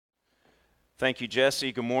Thank you,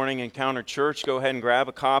 Jesse. Good morning, Encounter Church. Go ahead and grab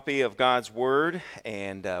a copy of God's Word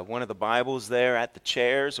and one of the Bibles there at the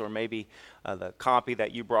chairs, or maybe the copy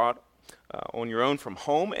that you brought on your own from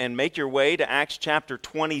home, and make your way to Acts chapter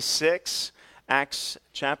 26. Acts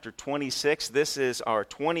chapter 26. This is our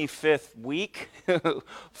 25th week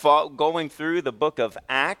going through the book of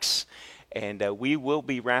Acts. And we will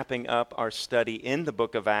be wrapping up our study in the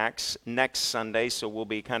book of Acts next Sunday, so we'll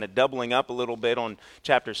be kind of doubling up a little bit on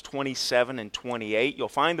chapters 27 and 28. You'll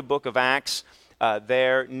find the book of Acts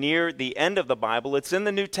there near the end of the Bible. It's in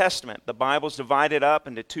the New Testament. The Bible's divided up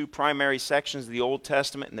into two primary sections, the Old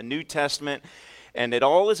Testament and the New Testament, and it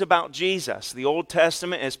all is about Jesus. The Old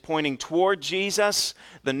Testament is pointing toward Jesus.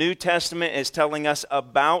 The New Testament is telling us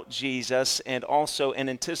about Jesus and also in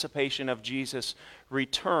anticipation of Jesus'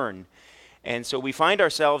 return. And so we find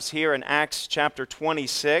ourselves here in Acts chapter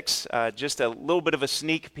 26, just a little bit of a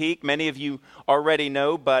sneak peek. Many of you already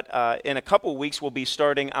know, but in a couple weeks we'll be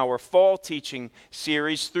starting our fall teaching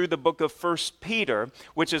series through the book of 1 Peter,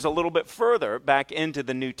 which is a little bit further back into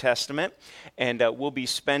the New Testament. And we'll be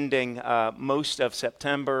spending most of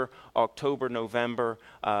September, October, November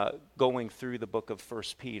going through the book of 1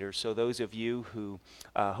 Peter. So those of you who,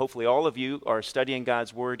 hopefully all of you, are studying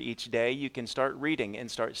God's Word each day, you can start reading and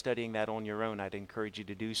start studying that on your own. I'd encourage you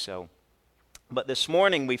to do so. But this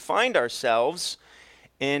morning we find ourselves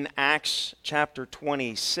in Acts chapter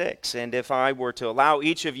 26. And if I were to allow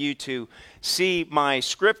each of you to see my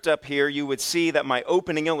script up here, you would see that my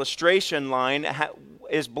opening illustration line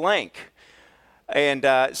is blank. And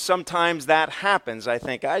sometimes that happens, I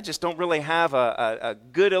think. I just don't really have a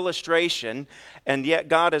good illustration, and yet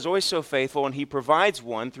God is always so faithful, and He provides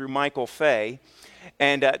one through Michael Fay.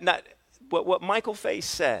 And what Michael Fay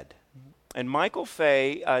said, and Michael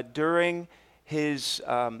Fay, during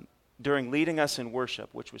leading us in worship,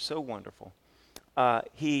 which was so wonderful,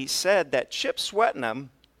 he said that Chip Swetnam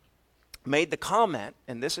made the comment,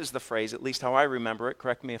 and this is the phrase, at least how I remember it,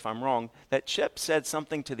 correct me if I'm wrong, that Chip said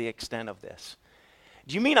something to the extent of this: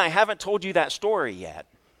 "Do you mean I haven't told you that story yet?"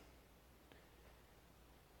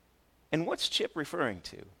 And what's Chip referring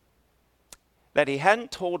to? That he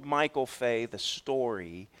hadn't told Michael Fay the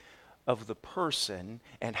story of the person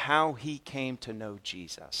and how he came to know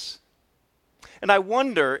Jesus. And I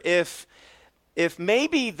wonder if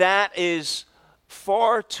maybe that is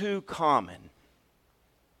far too common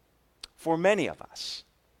for many of us.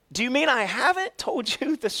 Do you mean I haven't told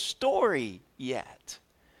you the story yet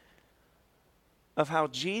of how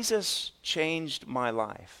Jesus changed my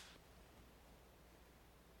life?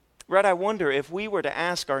 Right, I wonder if we were to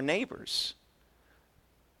ask our neighbors,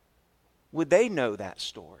 would they know that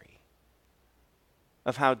story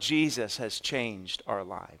of how Jesus has changed our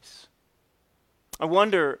lives? I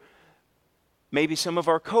wonder, maybe some of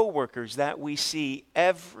our coworkers that we see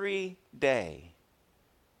every day,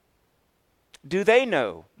 do they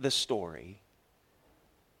know the story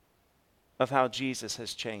of how Jesus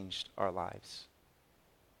has changed our lives?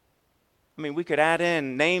 I mean, we could add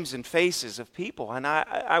in names and faces of people, and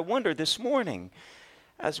I wonder this morning,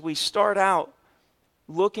 as we start out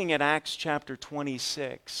looking at Acts chapter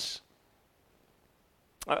 26,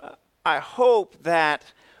 I hope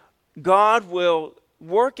that God will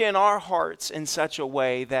work in our hearts in such a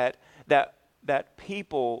way that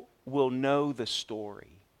people will know the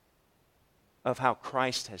story of how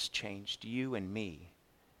Christ has changed you and me.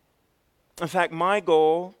 In fact, one of my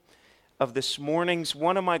goals of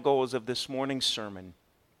this morning's sermon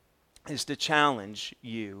is to challenge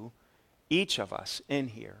you, each of us in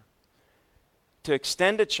here, to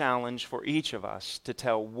extend a challenge for each of us to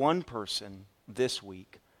tell one person this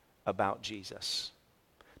week about Jesus.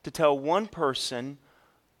 To tell one person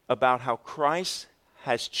about how Christ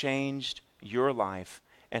has changed your life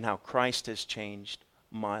and how Christ has changed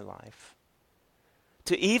my life.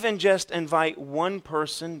 To even just invite one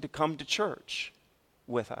person to come to church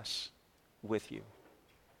with us, with you,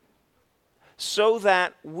 so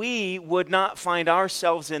that we would not find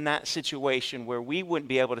ourselves in that situation where we wouldn't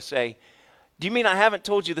be able to say, "Do you mean I haven't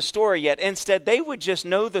told you the story yet?" Instead, they would just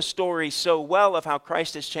know the story so well of how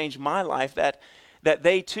Christ has changed my life that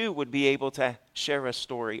they too would be able to share a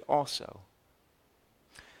story also.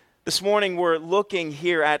 This morning we're looking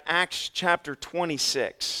here at Acts chapter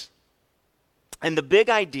 26. And the big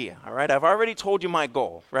idea, all right, I've already told you my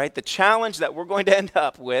goal, right? The challenge that we're going to end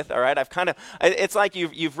up with, all right, it's like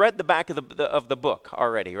you've read the back of the book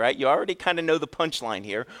already, right? You already kind of know the punchline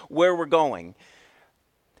here, where we're going,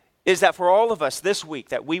 is that for all of us this week,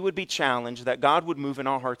 that we would be challenged, that God would move in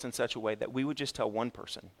our hearts in such a way that we would just tell one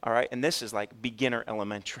person, all right? And this is like beginner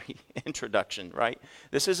elementary introduction, right?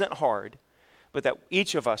 This isn't hard, but that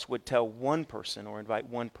each of us would tell one person or invite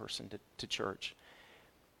one person to church.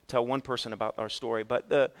 Tell one person about our story. But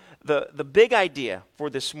the big idea for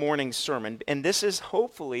this morning's sermon, and this is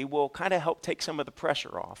hopefully will kind of help take some of the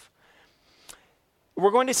pressure off.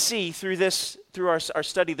 We're going to see through our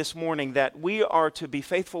study this morning that we are to be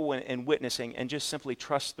faithful in witnessing and just simply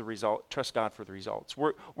trust God for the results.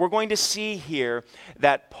 We're going to see here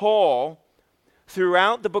that Paul,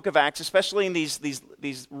 throughout the book of Acts, especially in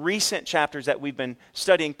these recent chapters that we've been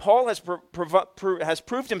studying, Paul has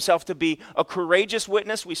proved himself to be a courageous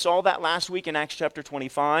witness. We saw that last week in Acts chapter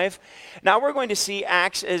 25. Now we're going to see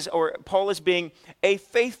Paul as being a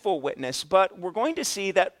faithful witness, but we're going to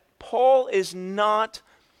see that Paul is not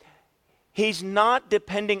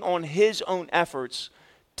depending on his own efforts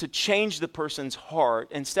to change the person's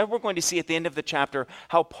heart. Instead, we're going to see at the end of the chapter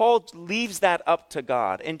how Paul leaves that up to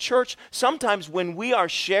God. In church, sometimes when we are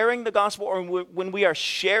sharing the gospel or when we are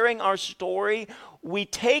sharing our story, we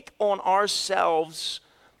take on ourselves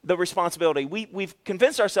the responsibility. We've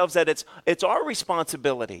convinced ourselves that it's our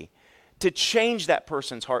responsibility to change that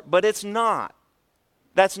person's heart, but it's not.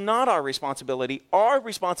 That's not our responsibility. Our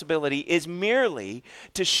responsibility is merely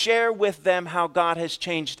to share with them how God has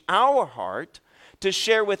changed our heart, to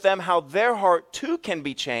share with them how their heart too can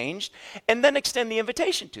be changed, and then extend the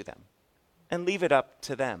invitation to them and leave it up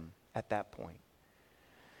to them at that point.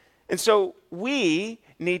 And so we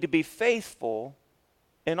need to be faithful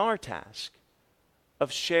in our task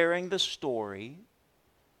of sharing the story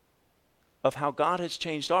of how God has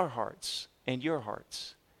changed our hearts and your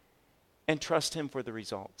hearts, and trust him for the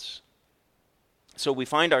results. So we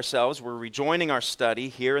find ourselves, we're rejoining our study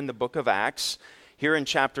here in the book of Acts, here in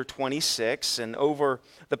chapter 26, and over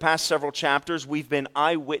the past several chapters, we've been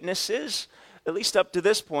eyewitnesses, at least up to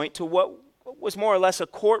this point, to what was more or less a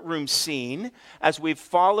courtroom scene as we've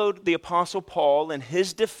followed the Apostle Paul in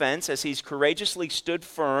his defense as he's courageously stood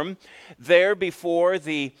firm there before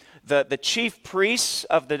the chief priests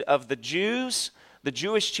of the Jews, the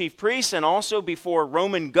Jewish chief priests, and also before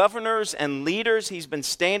Roman governors and leaders. He's been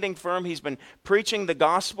standing firm. He's been preaching the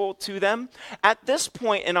gospel to them. At this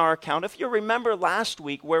point in our account, if you remember last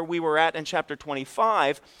week where we were at in chapter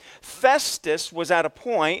 25, Festus was at a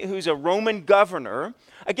point, who's a Roman governor.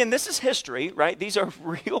 Again, this is history, right? These are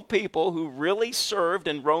real people who really served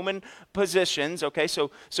in Roman positions, okay?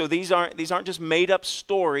 So these aren't just made-up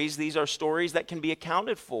stories. These are stories that can be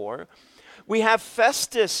accounted for. We have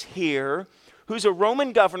Festus here, who's a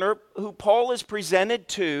Roman governor who Paul is presented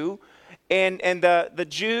to, and the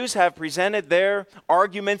Jews have presented their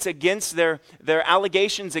arguments against their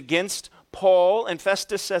allegations against Paul, and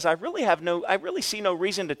Festus says, I really see no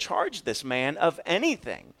reason to charge this man of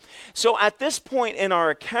anything. So at this point in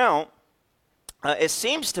our account, it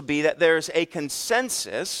seems to be that there's a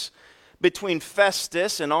consensus between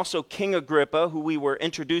Festus and also King Agrippa, who we were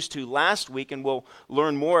introduced to last week and we'll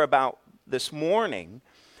learn more about this morning.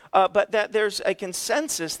 But that there's a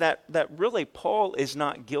consensus that really Paul is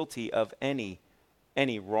not guilty of any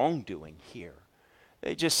wrongdoing here.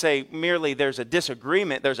 They just say merely there's a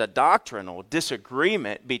disagreement, there's a doctrinal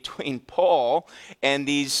disagreement between Paul and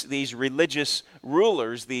these religious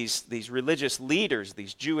rulers, these religious leaders,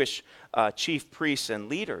 these Jewish chief priests and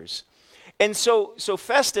leaders. And so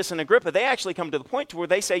Festus and Agrippa, they actually come to the point to where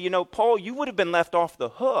they say, Paul, you would have been left off the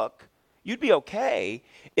hook. You'd be okay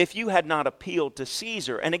if you had not appealed to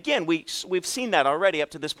Caesar. And again, we've seen that already up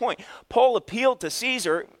to this point. Paul appealed to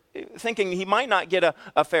Caesar thinking he might not get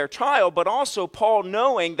a fair trial, but also Paul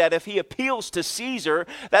knowing that if he appeals to Caesar,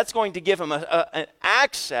 that's going to give him an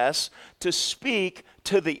access to speak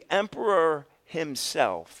to the emperor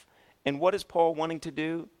himself. And what is Paul wanting to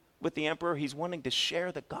do with the emperor? He's wanting to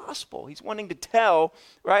share the gospel. He's wanting to tell,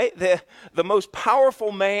 right, the most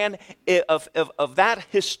powerful man of that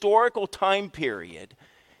historical time period.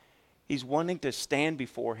 He's wanting to stand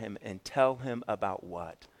before him and tell him about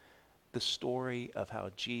what? The story of how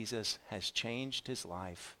Jesus has changed his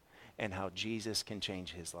life and how Jesus can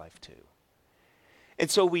change his life too.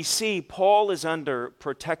 And so we see Paul is under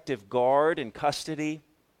protective guard and custody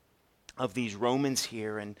of these Romans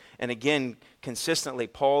here. And again, consistently,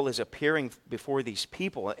 Paul is appearing before these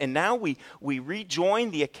people. And now we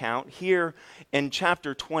rejoin the account here in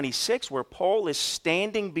chapter 26, where Paul is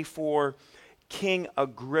standing before King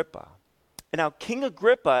Agrippa. And now, King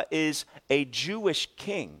Agrippa is a Jewish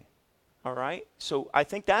king. All right. So I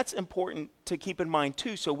think that's important to keep in mind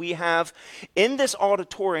too. So we have in this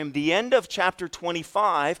auditorium, the end of chapter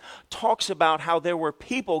 25 talks about how there were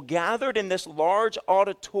people gathered in this large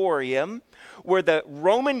auditorium where the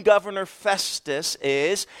Roman governor Festus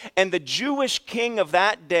is, and the Jewish king of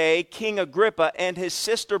that day, King Agrippa, and his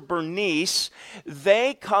sister Bernice,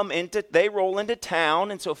 they roll into town,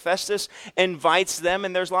 and so Festus invites them,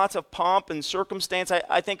 and there's lots of pomp and circumstance.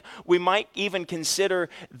 I think we might even consider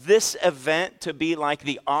this event to be like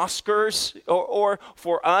the Oscars, or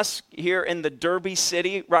for us here in the Derby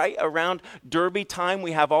city, right? Around Derby time,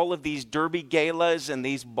 we have all of these Derby galas and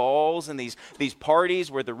these balls and these parties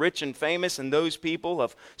where the rich and famous and those people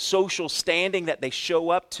of social standing that they show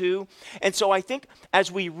up to. And so I think as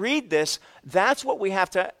we read this, that's what we have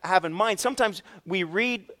to have in mind. Sometimes we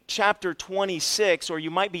read chapter 26, or you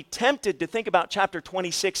might be tempted to think about chapter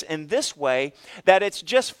 26 in this way, that it's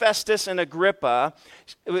just Festus and Agrippa,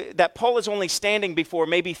 that Paul is only standing before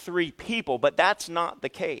maybe 3 people, but that's not the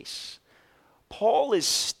case. Paul is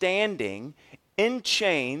standing in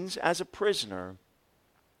chains as a prisoner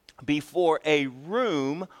before a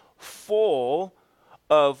room full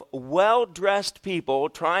of well-dressed people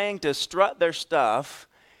trying to strut their stuff,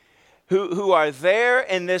 who are there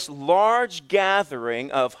in this large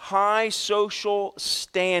gathering of high social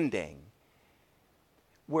standing,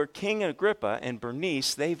 where King Agrippa and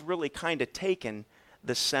Bernice, they've really kind of taken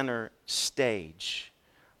the center stage.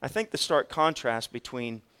 I think the stark contrast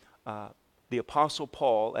between the Apostle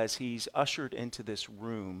Paul as he's ushered into this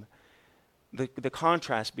room, the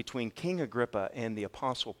contrast between King Agrippa and the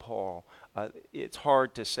Apostle Paul, it's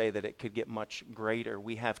hard to say that it could get much greater.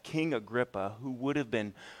 We have King Agrippa, who would have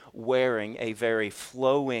been wearing a very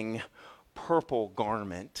flowing purple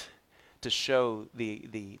garment to show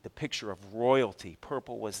the picture of royalty.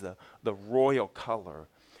 Purple was the royal color.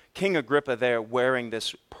 King Agrippa there wearing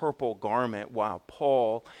this purple garment, while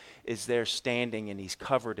Paul is there standing and he's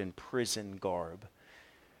covered in prison garb,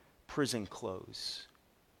 prison clothes.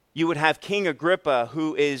 You would have King Agrippa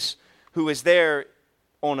who is there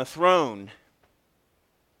on a throne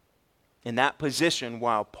in that position,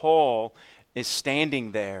 while Paul is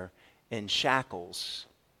standing there in shackles.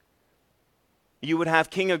 You would have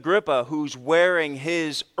King Agrippa who's wearing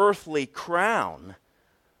his earthly crown,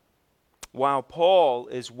 while Paul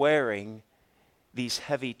is wearing these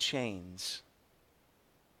heavy chains.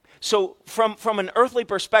 So from an earthly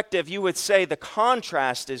perspective, you would say the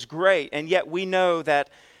contrast is great, and yet we know that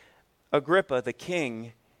Agrippa, the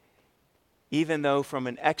king, even though from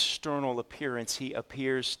an external appearance he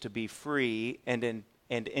appears to be free and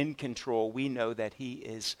in control, we know that he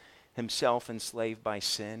is himself enslaved by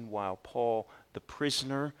sin, while Paul, the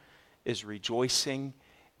prisoner, is rejoicing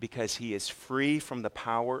because he is free from the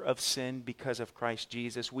power of sin because of Christ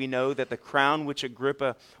Jesus. We know that the crown which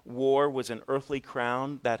Agrippa wore was an earthly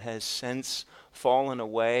crown that has since fallen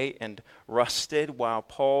away and rusted, while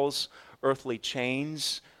Paul's earthly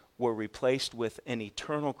chains were replaced with an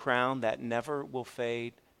eternal crown that never will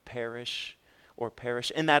fade, perish.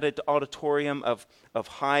 In that auditorium of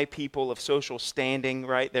high people of social standing,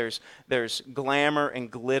 right, there's glamour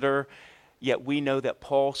and glitter, yet we know that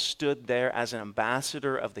Paul stood there as an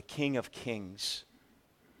ambassador of the King of Kings,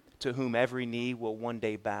 to whom every knee will one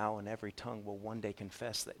day bow and every tongue will one day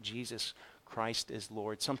confess that Jesus Christ is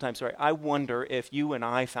Lord. Sometimes, right, I wonder if you and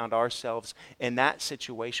I found ourselves in that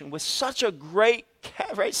situation with such a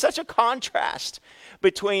such a contrast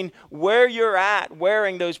between where you're at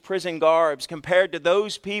wearing those prison garbs compared to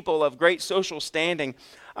those people of great social standing.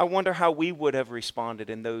 I wonder how we would have responded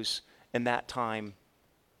in that time.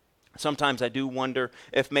 Sometimes I do wonder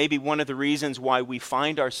if maybe one of the reasons why we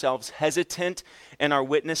find ourselves hesitant in our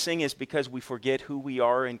witnessing is because we forget who we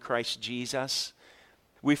are in Christ Jesus.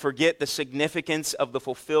 We forget the significance of the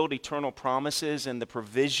fulfilled eternal promises and the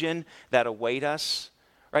provision that await us.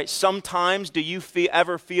 Right? Sometimes do you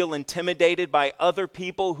ever feel intimidated by other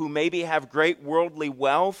people who maybe have great worldly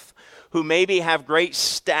wealth, who maybe have great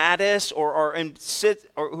status, or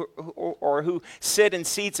who sit in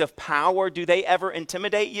seats of power? Do they ever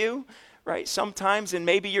intimidate you? Right? Sometimes, and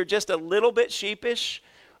maybe you're just a little bit sheepish,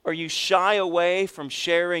 or you shy away from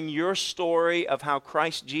sharing your story of how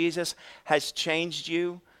Christ Jesus has changed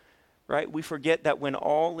you, right? We forget that when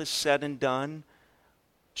all is said and done,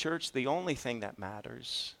 church, the only thing that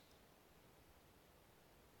matters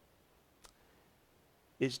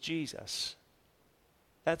is Jesus.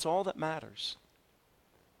 That's all that matters.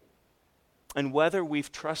 And whether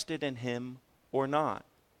we've trusted in him or not.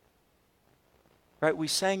 Right? We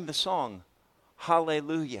sang the song,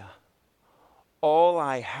 Hallelujah. All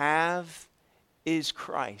I have is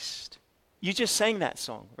Christ. You just sang that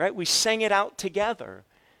song, right? We sang it out together.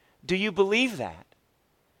 Do you believe that?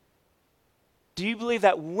 Do you believe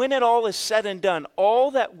that when it all is said and done,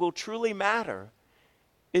 all that will truly matter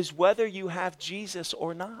is whether you have Jesus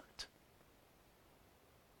or not?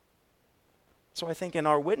 So I think in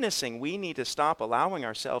our witnessing, we need to stop allowing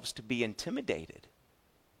ourselves to be intimidated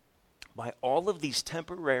by all of these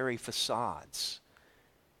temporary facades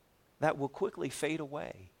that will quickly fade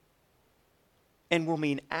away and will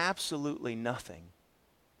mean absolutely nothing.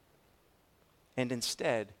 And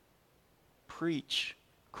instead, preach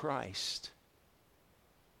Christ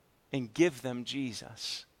and give them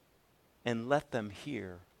Jesus and let them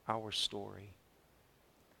hear our story.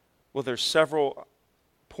 Well, there's several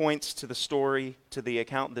points to the story, to the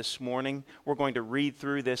account this morning. We're going to read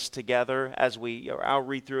through this together I'll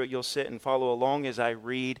read through it. You'll sit and follow along as I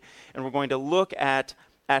read. And we're going to look at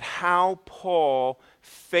how Paul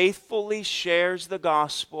faithfully shares the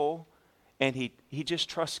gospel, and he just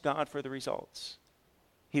trusts God for the results.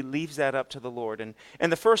 He leaves that up to the Lord.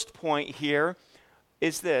 And the first point here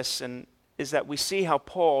is this, and is that we see how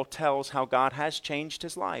Paul tells how God has changed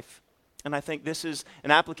his life. And I think this is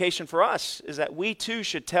an application for us, is that we too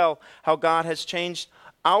should tell how God has changed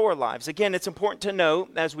our lives. Again, it's important to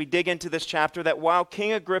note as we dig into this chapter that while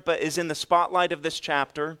King Agrippa is in the spotlight of this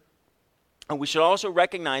chapter, and we should also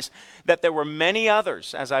recognize that there were many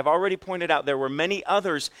others, as I've already pointed out, there were many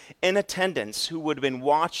others in attendance who would have been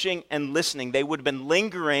watching and listening. They would have been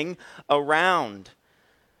lingering around.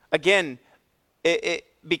 Again,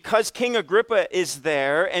 because King Agrippa is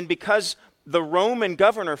there and because the Roman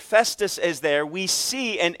governor Festus is there, we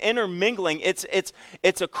see an intermingling. It's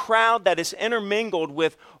a crowd that is intermingled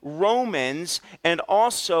with Romans and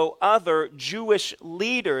also other Jewish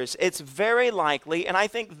leaders. It's very likely, and I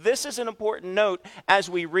think this is an important note as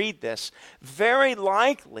we read this, very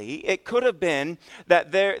likely it could have been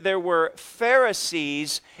that there were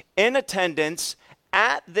Pharisees in attendance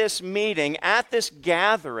at this meeting, at this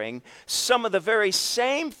gathering, some of the very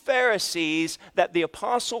same Pharisees that the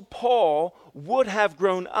Apostle Paul would have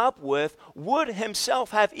grown up with, would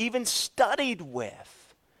himself have even studied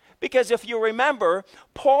with. Because if you remember,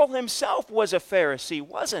 Paul himself was a Pharisee,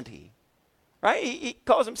 wasn't he? Right? He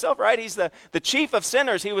calls himself, right? He's the chief of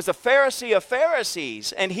sinners. He was a Pharisee of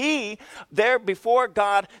Pharisees. And he, there before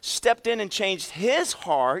God stepped in and changed his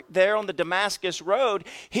heart there on the Damascus road,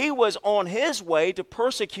 he was on his way to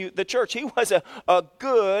persecute the church. He was a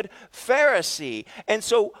good Pharisee. And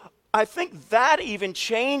so I think that even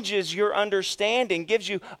changes your understanding, gives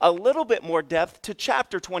you a little bit more depth to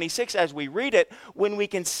chapter 26 as we read it, when we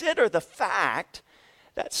consider the fact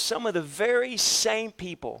that some of the very same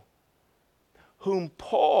people whom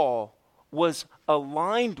Paul was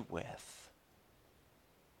aligned with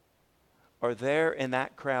are there in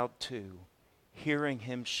that crowd too, hearing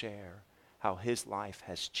him share how his life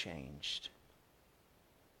has changed.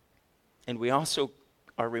 And we also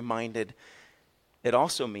are reminded, it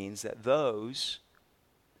also means that those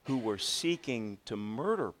who were seeking to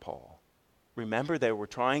murder Paul, remember they were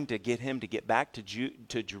trying to get him to get back to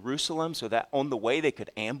Jerusalem so that on the way they could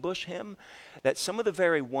ambush him, that some of the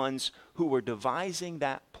very ones who were devising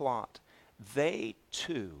that plot, they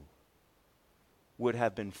too would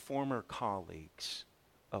have been former colleagues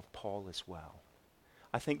of Paul as well.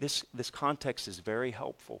 I think this context is very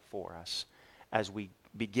helpful for us as we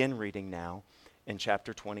begin reading now in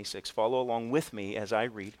chapter 26. Follow along with me as I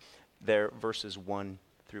read there verses 1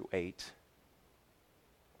 through 8.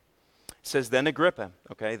 It says, then Agrippa,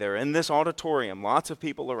 okay, they're in this auditorium, lots of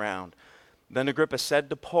people around. Then Agrippa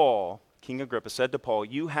said to Paul, King Agrippa said to Paul,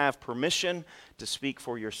 you have permission to speak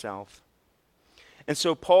for yourself. And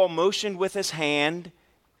so Paul motioned with his hand,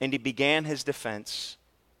 and he began his defense.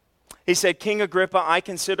 He said, King Agrippa, I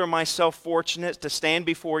consider myself fortunate to stand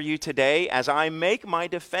before you today as I make my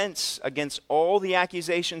defense against all the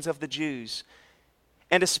accusations of the Jews.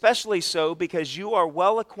 And especially so because you are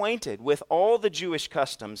well acquainted with all the Jewish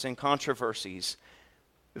customs and controversies.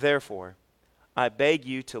 Therefore, I beg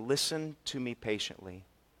you to listen to me patiently.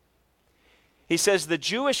 He says, the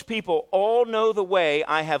Jewish people all know the way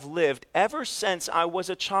I have lived ever since I was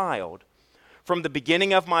a child, from the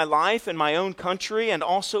beginning of my life in my own country and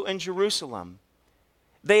also in Jerusalem.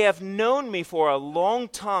 They have known me for a long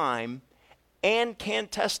time and can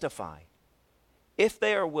testify, if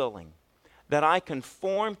they are willing, that I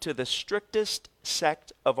conform to the strictest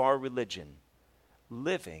sect of our religion,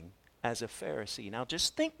 living as a Pharisee. Now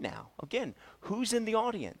just think now, again, who's in the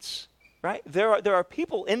audience? right? There are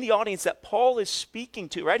people in the audience that Paul is speaking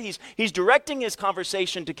to, right? He's directing his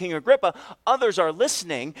conversation to King Agrippa. Others are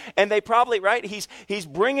listening, and they probably, right? He's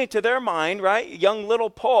bringing to their mind, right? Young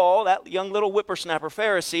little Paul, that young little whippersnapper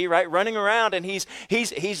Pharisee, right? Running around, and he's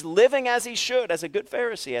living as he should, as a good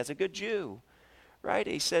Pharisee, as a good Jew, right?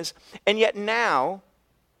 He says, and yet now,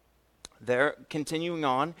 they're continuing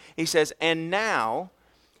on. He says, and now,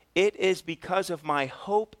 it is because of my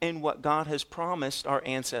hope in what God has promised our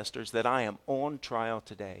ancestors that I am on trial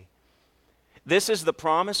today. This is the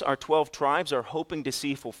promise our 12 tribes are hoping to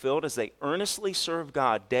see fulfilled as they earnestly serve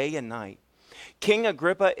God day and night. King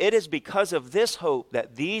Agrippa, it is because of this hope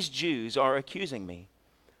that these Jews are accusing me.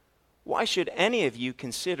 Why should any of you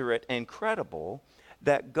consider it incredible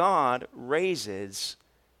that God raises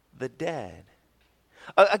the dead?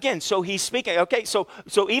 Again, so he's speaking, okay, so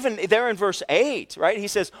even there in verse 8, right, he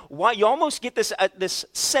says, why, you almost get this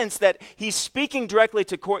sense that he's speaking directly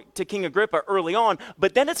to King Agrippa early on,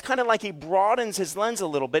 but then it's kind of like he broadens his lens a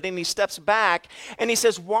little bit and he steps back and he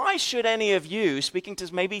says, why should any of you, speaking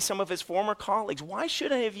to maybe some of his former colleagues, why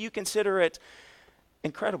should any of you consider it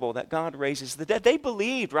incredible that God raises the dead? They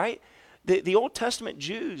believed, right? The Old Testament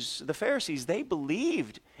Jews, the Pharisees, they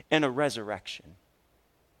believed in a resurrection.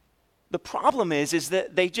 The problem is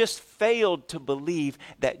that they just failed to believe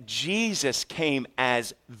that Jesus came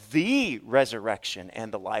as the resurrection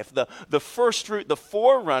and the life, the first fruit, the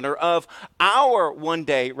forerunner of our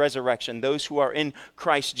one-day resurrection, those who are in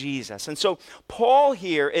Christ Jesus. And so Paul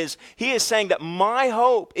here is saying that my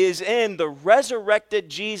hope is in the resurrected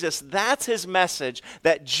Jesus. That's his message,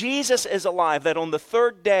 that Jesus is alive, that on the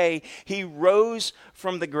third day he rose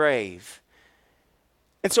from the grave.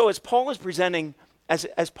 And so as Paul is presenting,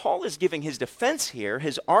 as Paul is giving his defense here,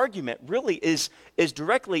 his argument really is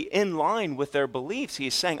directly in line with their beliefs.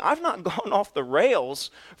 He's saying, I've not gone off the rails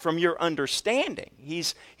from your understanding.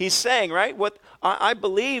 He's saying, right, what I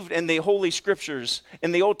believed in the Holy Scriptures,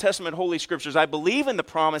 in the Old Testament Holy Scriptures. I believe in the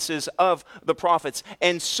promises of the prophets,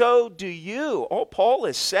 and so do you. All Paul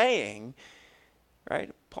is saying, right,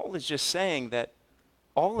 Paul is just saying that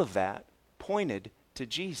all of that pointed to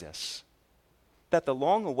Jesus, that the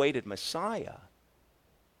long-awaited Messiah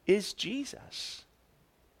is Jesus.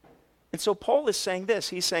 And so Paul is saying this.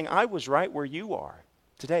 He's saying, I was right where you are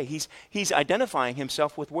today. He's identifying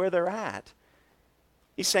himself with where they're at.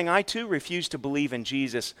 He's saying, I too refuse to believe in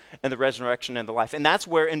Jesus and the resurrection and the life. And that's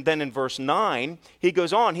where, and then in verse 9, he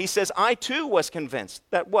goes on. He says, I too was convinced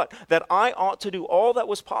that what? That I ought to do all that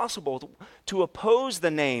was possible to oppose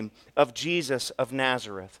the name of Jesus of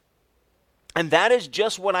Nazareth. And that is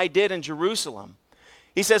just what I did in Jerusalem.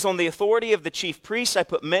 He says, on the authority of the chief priests, I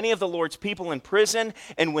put many of the Lord's people in prison,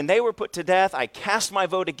 and when they were put to death, I cast my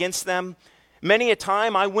vote against them. Many a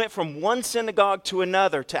time I went from one synagogue to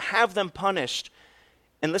another to have them punished.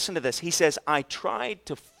 And listen to this. He says, I tried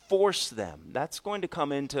to force them. That's going to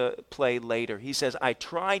come into play later. He says, I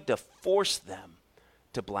tried to force them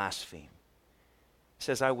to blaspheme. He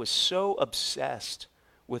says, I was so obsessed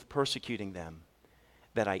with persecuting them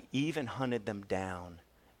that I even hunted them down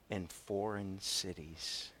in foreign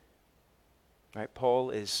cities. Right? Paul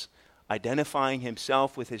is identifying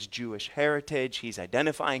himself with his Jewish heritage. He's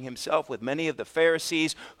identifying himself with many of the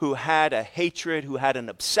Pharisees who had a hatred, who had an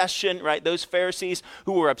obsession, right? Those Pharisees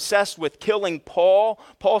who were obsessed with killing Paul.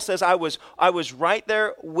 Paul says, I was right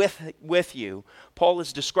there with you. Paul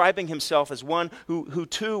is describing himself as one who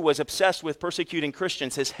too was obsessed with persecuting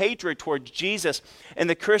Christians. His hatred towards Jesus and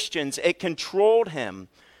the Christians, it controlled him.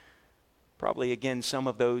 Probably, again, some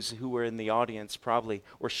of those who were in the audience probably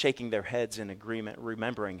were shaking their heads in agreement,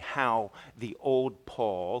 remembering how the old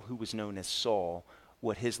Paul, who was known as Saul,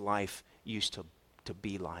 what his life used to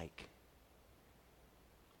be like.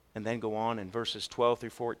 And then go on in verses 12 through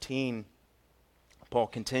 14, Paul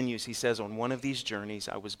continues. He says, on one of these journeys,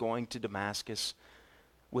 I was going to Damascus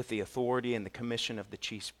with the authority and the commission of the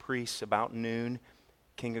chief priests. About noon,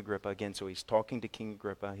 King Agrippa, again, so he's talking to King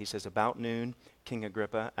Agrippa. He says, about noon, King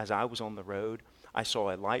Agrippa, as I was on the road, I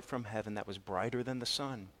saw a light from heaven that was brighter than the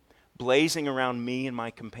sun, blazing around me and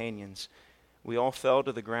my companions. We all fell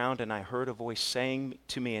to the ground, and I heard a voice saying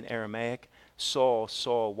to me in Aramaic, Saul,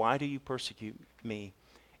 Saul, why do you persecute me?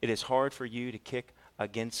 It is hard for you to kick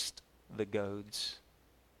against the goads.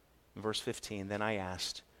 Verse 15, then I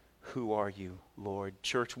asked, who are you, Lord?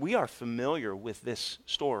 Church, we are familiar with this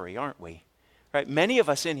story, aren't we? Right? Many of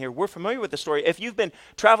us in here, we're familiar with the story. If you've been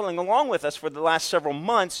traveling along with us for the last several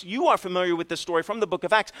months, you are familiar with the story from the book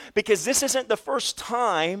of Acts, because this isn't the first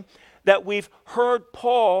time that we've heard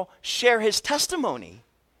Paul share his testimony.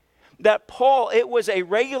 That Paul, it was a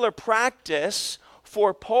regular practice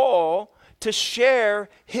for Paul to share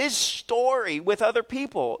his story with other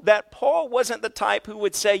people. That Paul wasn't the type who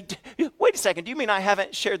would say, wait a second, do you mean I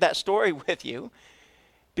haven't shared that story with you?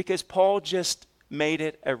 Because Paul just made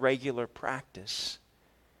it a regular practice.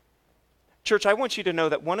 Church, I want you to know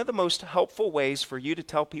that one of the most helpful ways for you to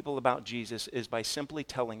tell people about Jesus is by simply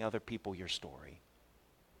telling other people your story.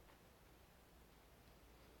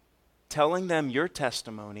 Telling them your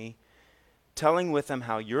testimony, telling with them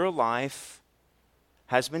how your life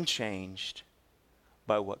has been changed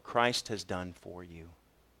by what Christ has done for you.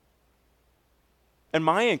 And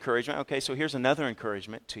my encouragement, okay, so here's another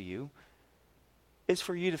encouragement to you, is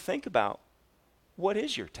for you to think about what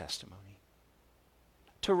is your testimony?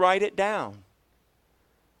 To write it down.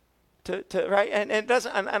 To write, and it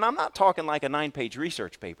doesn't, and I'm not talking like a 9-page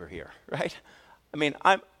research paper here, right? I mean,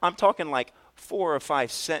 I'm talking like 4 or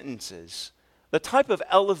 5 sentences. The type of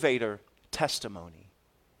elevator testimony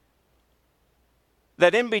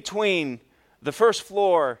that in between the first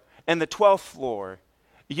floor and the 12th floor,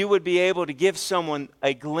 you would be able to give someone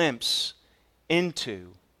a glimpse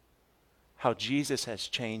into how Jesus has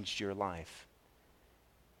changed your life.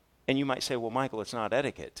 And you might say, well, Michael, it's not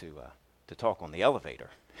etiquette to talk on the elevator.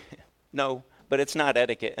 No, but it's not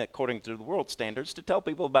etiquette according to the world standards to tell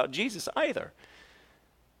people about Jesus either.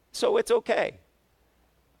 So it's okay.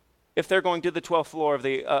 If they're going to the 12th floor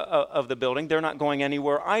of the building, they're not going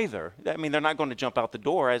anywhere either. I mean, they're not going to jump out the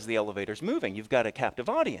door as the elevator's moving. You've got a captive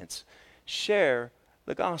audience. Share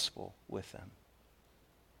the gospel with them.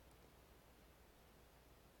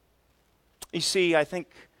 You see, I think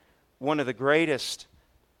one of the greatest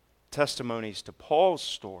testimonies to Paul's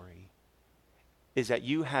story is that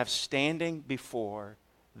you have standing before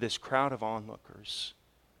this crowd of onlookers,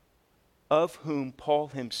 of whom Paul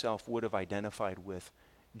himself would have identified with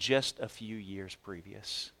just a few years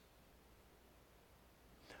previous,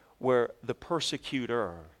 where the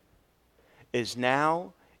persecutor is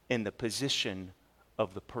now in the position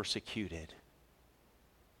of the persecuted,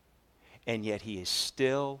 and yet he is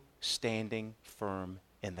still standing firm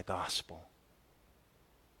in the gospel.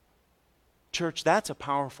 Church, that's a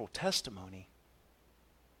powerful testimony,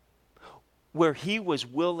 where he was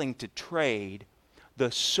willing to trade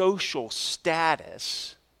the social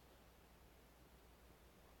status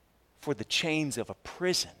for the chains of a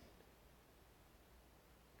prison.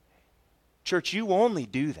 Church, you only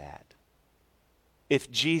do that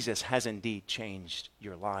if Jesus has indeed changed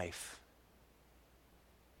your life.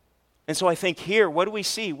 And so I think here, what do we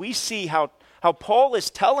see? We see how Paul is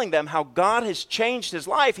telling them how God has changed his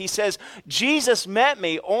life. He says, Jesus met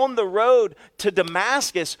me on the road to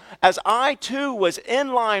Damascus as I too was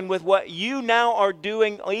in line with what you now are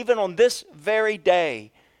doing even on this very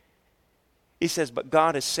day. He says, but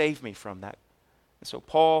God has saved me from that. And so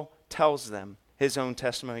Paul tells them his own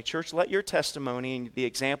testimony. Church, let your testimony and the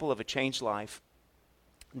example of a changed life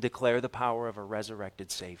declare the power of a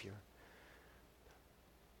resurrected Savior.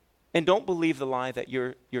 And don't believe the lie that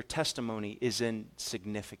your testimony is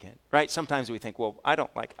insignificant, right? Sometimes we think, well,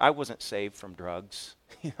 I wasn't saved from drugs,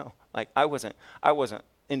 I wasn't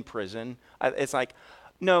in prison. It's like,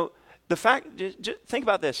 no, the fact, just think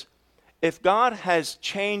about this. If God has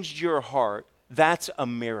changed your heart, that's a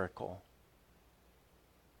miracle.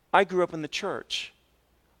 I grew up in the church.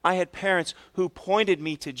 I had parents who pointed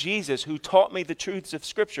me to Jesus, who taught me the truths of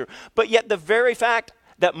Scripture. But yet the very fact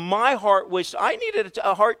that my heart was, I needed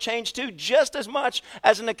a heart change too, just as much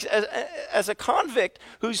as a convict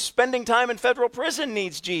who's spending time in federal prison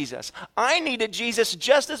needs Jesus. I needed Jesus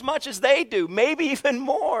just as much as they do, maybe even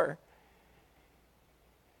more.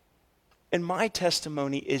 And my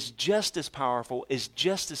testimony is just as powerful, is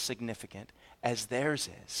just as significant as theirs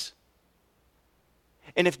is.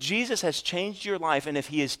 And if Jesus has changed your life, and if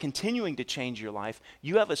he is continuing to change your life,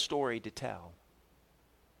 you have a story to tell.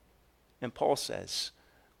 And Paul says,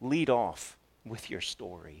 lead off with your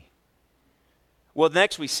story. Well,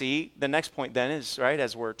 next we see, the next point then is, right,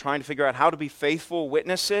 as we're trying to figure out how to be faithful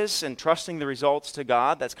witnesses and trusting the results to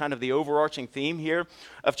God, that's kind of the overarching theme here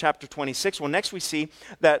of chapter 26. Well, next we see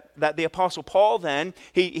that the Apostle Paul then,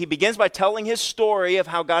 he begins by telling his story of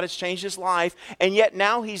how God has changed his life, and yet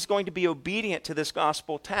now he's going to be obedient to this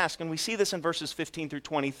gospel task. And we see this in verses 15 through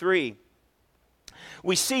 23.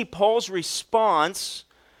 We see Paul's response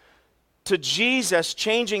to Jesus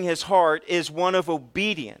changing his heart is one of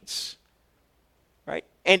obedience. Right?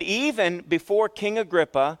 And even before King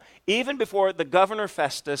Agrippa, even before the governor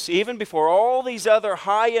Festus, even before all these other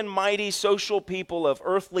high and mighty social people of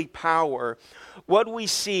earthly power, what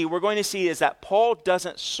we're going to see is that Paul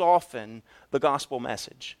doesn't soften the gospel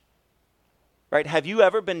message. Right? Have you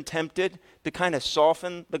ever been tempted to kind of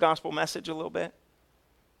soften the gospel message a little bit?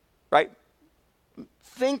 Right?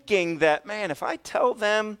 thinking that, man, if I tell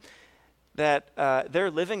them that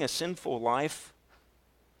they're living a sinful life,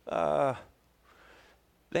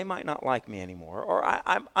 they might not like me anymore, or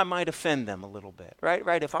I might offend them a little bit, right?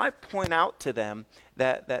 Right? If I point out to them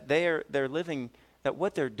that they're living, that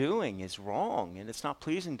what they're doing is wrong and it's not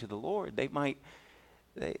pleasing to the Lord, they might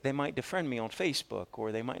defriend me on Facebook,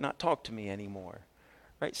 or they might not talk to me anymore,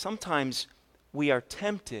 right? Sometimes we are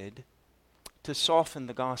tempted to soften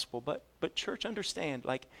the gospel, but church, understand,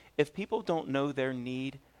 like, if people don't know their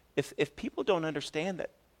need, if people don't understand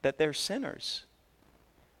that they're sinners,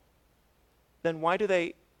 then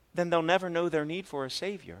then they'll never know their need for a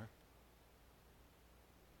Savior.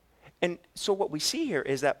 And so what we see here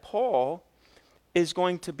is that Paul is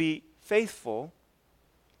going to be faithful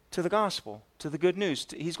to the gospel, to the good news.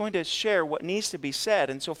 He's going to share what needs to be said.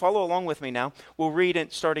 And so follow along with me now. We'll read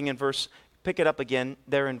it starting in pick it up again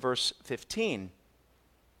there in verse 15.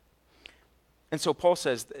 And so Paul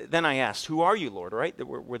says, then I asked, who are you, Lord? All right,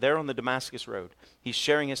 we're there on the Damascus road. He's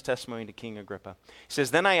sharing his testimony to King Agrippa. He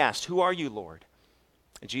says, then I asked, who are you, Lord?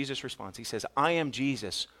 And Jesus responds. He says, I am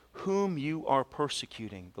Jesus, whom you are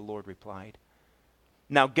persecuting, the Lord replied.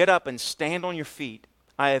 Now get up and stand on your feet.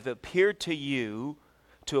 I have appeared to you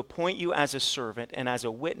to appoint you as a servant and as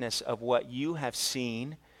a witness of what you have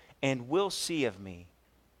seen and will see of me.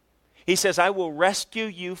 He says, I will rescue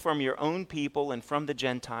you from your own people and from the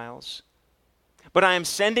Gentiles. But I am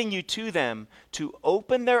sending you to them to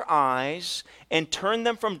open their eyes and turn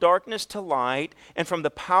them from darkness to light and from the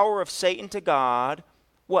power of Satan to God.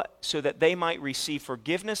 What? So that they might receive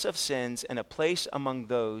forgiveness of sins and a place among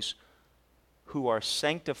those who are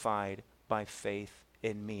sanctified by faith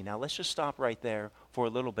in me. Now let's just stop right there for a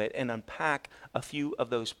little bit and unpack a few of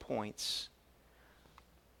those points.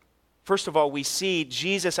 First of all, we see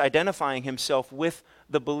Jesus identifying himself with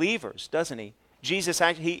the believers, doesn't he? Jesus,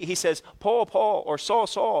 he says, Paul, or Saul,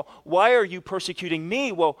 Saul, why are you persecuting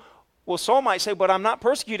me? Well, Saul might say, but I'm not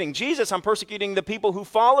persecuting Jesus. I'm persecuting the people who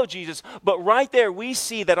follow Jesus. But right there, we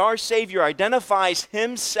see that our Savior identifies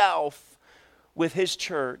himself with his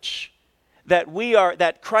church.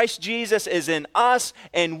 That Christ Jesus is in us,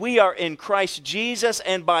 and we are in Christ Jesus.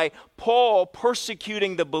 And by Paul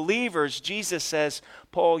persecuting the believers, Jesus says,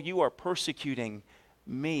 Paul, you are persecuting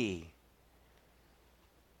me.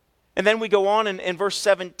 And then we go on in verse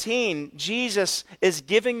 17, Jesus is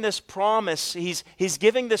giving this promise, he's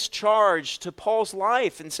giving this charge to Paul's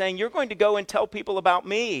life and saying, you're going to go and tell people about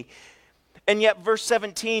me. And yet verse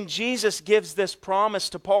 17, Jesus gives this promise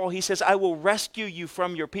to Paul. He says, I will rescue you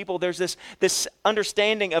from your people. There's this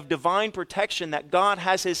understanding of divine protection, that God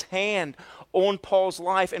has his hand on Paul's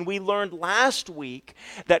life. And we learned last week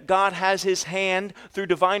that God has his hand through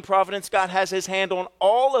divine providence. God has his hand on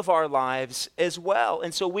all of our lives as well.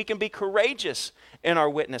 And so we can be courageous in our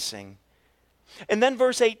witnessing. And then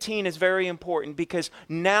verse 18 is very important, because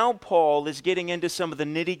now Paul is getting into some of the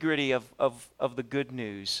nitty-gritty of the good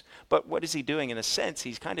news. But what is he doing? In a sense,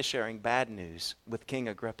 he's kind of sharing bad news with King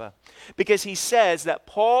Agrippa. Because he says that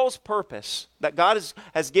Paul's purpose, that God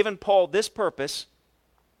has given Paul this purpose,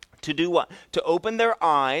 to do what? To open their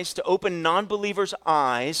eyes, to open non-believers'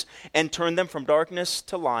 eyes and turn them from darkness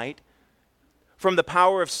to light, from the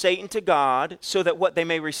power of Satan to God, so that what they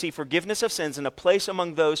may receive forgiveness of sins and a place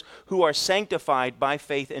among those who are sanctified by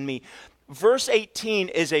faith in me. Verse 18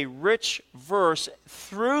 is a rich verse.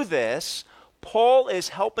 Through this, Paul is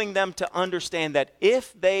helping them to understand that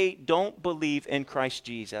if they don't believe in Christ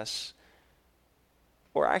Jesus,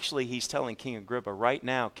 or actually he's telling King Agrippa, right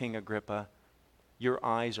now, King Agrippa, your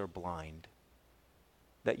eyes are blind,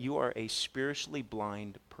 that you are a spiritually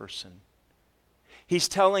blind person. He's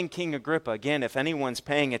telling King Agrippa, again, if anyone's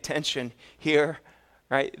paying attention here,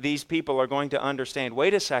 right, these people are going to understand,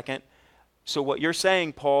 wait a second, so what you're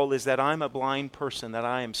saying, Paul, is that I'm a blind person, that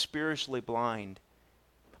I am spiritually blind.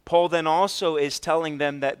 Paul then also is telling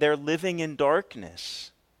them that they're living in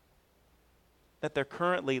darkness, that they're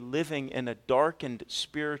currently living in a darkened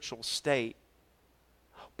spiritual state.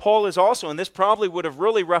 Paul is also, and this probably would have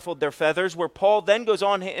really ruffled their feathers, where Paul then goes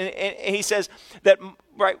on and he says that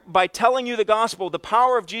right, by telling you the gospel, the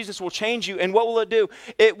power of Jesus will change you. And what will it do?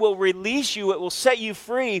 It will release you. It will set you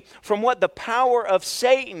free from what? The power of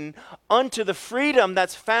Satan unto the freedom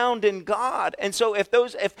that's found in God. And so if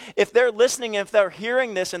they're listening, if they're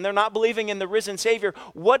hearing this and they're not believing in the risen Savior,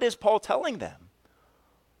 what is Paul telling them?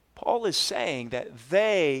 Paul is saying that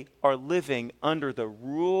they are living under the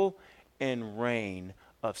rule and reign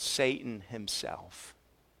of Satan himself.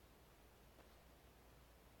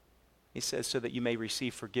 He says, so that you may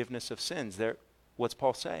receive forgiveness of sins. What's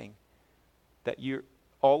Paul saying? That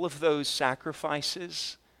all of those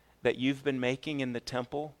sacrifices that you've been making in the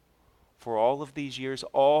temple for all of these years,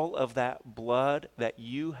 all of that blood that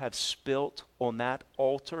you have spilt on that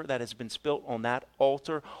altar, that has been spilt on that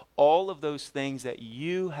altar, all of those things that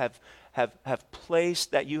you have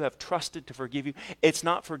placed, that you have trusted to forgive you, it's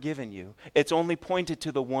not forgiven you. It's only pointed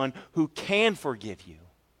to the one who can forgive you.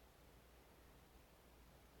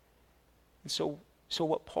 And so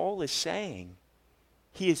what Paul is saying,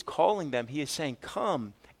 he is calling them, he is saying,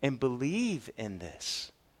 come and believe in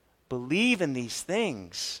this. Believe in these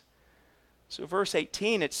things. So verse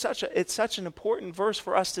 18, it's such an important verse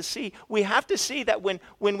for us to see. We have to see that when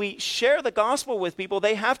we share the gospel with people,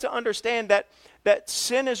 they have to understand that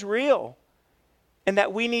sin is real and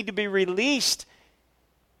that we need to be released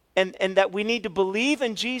and that we need to believe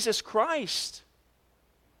in Jesus Christ.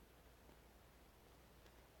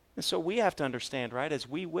 And so we have to understand, right, as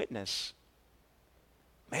we witness,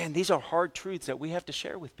 man, these are hard truths that we have to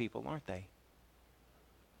share with people, aren't they?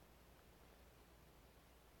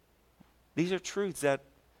 These are truths that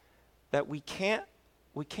we can't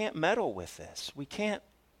meddle with this. We can't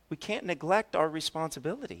neglect our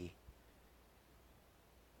responsibility.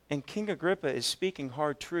 And King Agrippa is speaking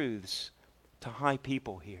hard truths to high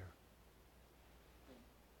people here.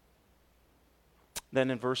 Then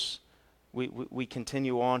in we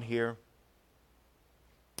continue on here.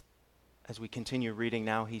 As we continue reading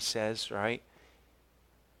now, he says, right?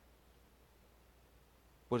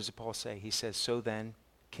 What does Paul say? He says, so then,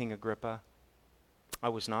 King Agrippa, I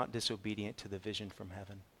was not disobedient to the vision from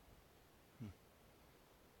heaven.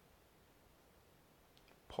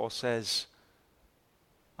 Paul says,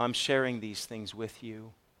 I'm sharing these things with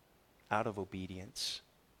you out of obedience.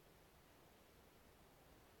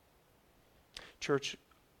 Church,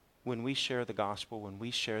 when we share the gospel, when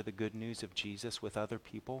we share the good news of Jesus with other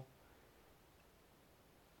people,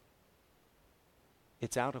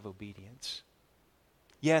 it's out of obedience.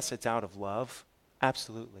 Yes, it's out of love.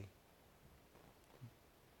 Absolutely.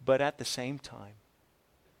 But at the same time,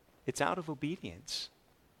 it's out of obedience.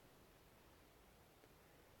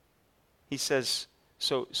 He says,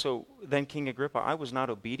 so then King Agrippa, I was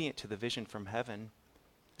not obedient to the vision from heaven.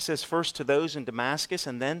 It says first to those in Damascus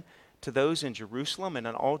and then to those in Jerusalem and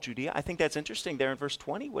in all Judea. I think that's interesting there in verse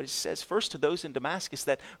 20, what it says first to those in Damascus.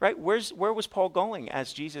 That, right, where was Paul going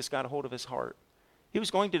as Jesus got a hold of his heart? He was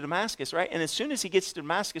going to Damascus, right? And as soon as he gets to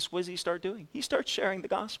Damascus, what does he start doing? He starts sharing the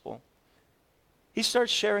gospel. He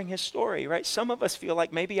starts sharing his story, right? Some of us feel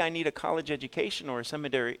like maybe I need a college education or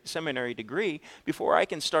a seminary degree before I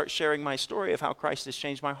can start sharing my story of how Christ has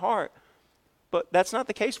changed my heart. But that's not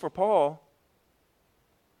the case for Paul.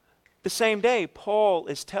 The same day, Paul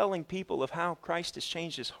is telling people of how Christ has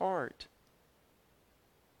changed his heart.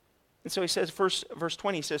 And so he says, verse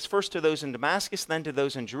 20, he says, first to those in Damascus, then to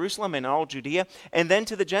those in Jerusalem and all Judea, and then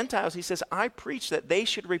to the Gentiles. He says, I preach that they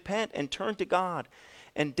should repent and turn to God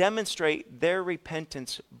and demonstrate their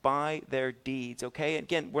repentance by their deeds. Okay?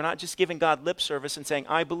 Again, we're not just giving God lip service and saying,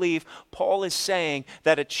 I believe. Paul is saying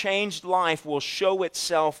that a changed life will show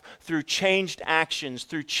itself through changed actions,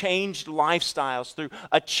 through changed lifestyles, through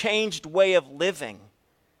a changed way of living.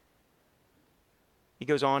 He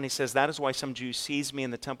goes on, he says, that is why some Jews seized me in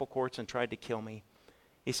the temple courts and tried to kill me.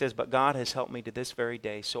 He says, but God has helped me to this very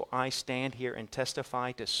day, so I stand here and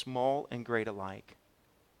testify to small and great alike.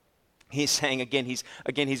 He's saying,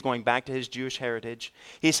 he's going back to his Jewish heritage.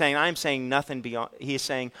 He's saying, I am saying nothing beyond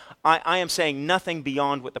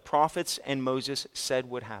what the prophets and Moses said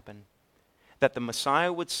would happen. That the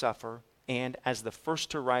Messiah would suffer and, as the first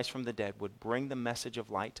to rise from the dead, would bring the message of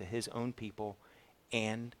light to his own people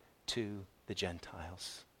and to the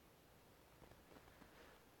Gentiles.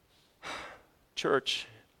 Church,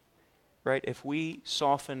 right, if we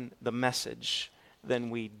soften the message, then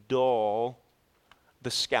we dull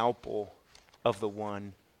the scalpel of the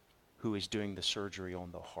one who is doing the surgery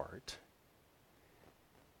on the heart.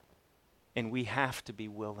 And we have to be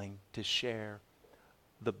willing to share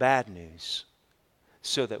the bad news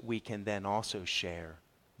so that we can then also share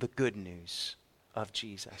the good news of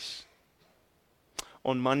Jesus.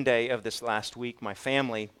 On Monday of this last week, my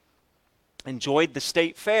family enjoyed the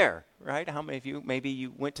state fair, right? How many of you, maybe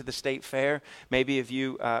you went to the state fair,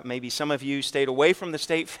 maybe some of you stayed away from the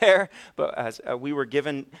state fair, but as we were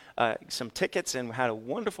given some tickets and had a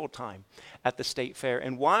wonderful time at the state fair.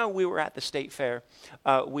 And while we were at the state fair,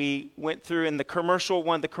 we went through in the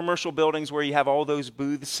commercial buildings where you have all those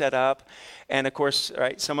booths set up. And of course,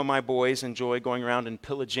 right, some of my boys enjoy going around and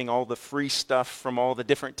pillaging all the free stuff from all the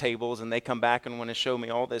different tables, and they come back and want to show me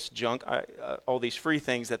all this junk, all these free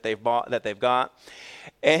things that they've got.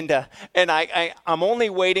 I'm only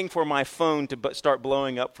waiting for my phone to start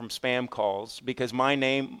blowing up from spam calls because my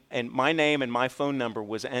name and my phone number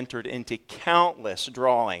was entered into countless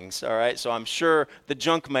drawings. All right, so I'm sure the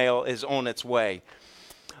junk mail is on its way.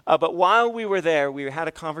 But while we were there, we had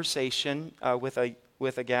a conversation with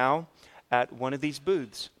a gal at one of these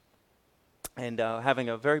booths, and having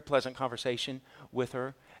a very pleasant conversation with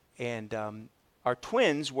her. And our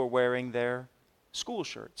twins were wearing their school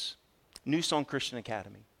shirts, New Song Christian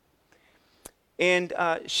Academy. And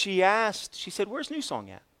she said, "Where's New Song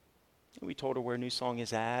at?" And we told her where New Song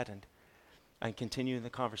is at, and continued the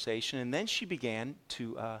conversation. And then she began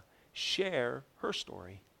to share her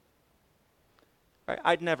story.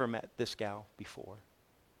 I'd never met this gal before.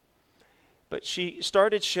 But she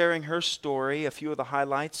started sharing her story, a few of the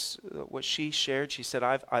highlights, what she shared. She said,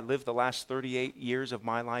 I lived the last 38 years of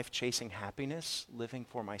my life chasing happiness, living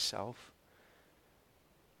for myself.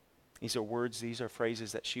 These are words, these are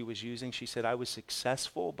phrases that she was using. She said, I was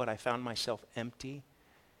successful, but I found myself empty.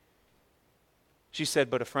 She said,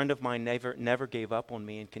 but a friend of mine never gave up on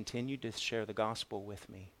me and continued to share the gospel with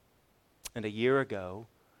me. And a year ago,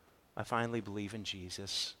 I finally believed in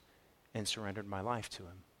Jesus and surrendered my life to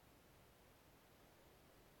him.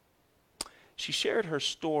 She shared her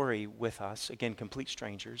story with us, again, complete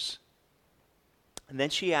strangers. And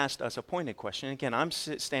then she asked us a pointed question. Again, I'm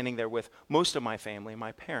standing there with most of my family,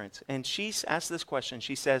 my parents. And she asked this question.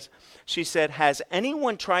 She said, has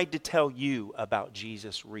anyone tried to tell you about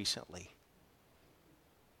Jesus recently?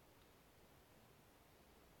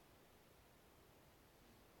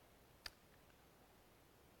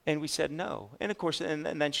 And we said no. And of course, and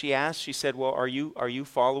then she asked, she said, well, are you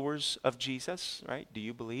followers of Jesus, right? Do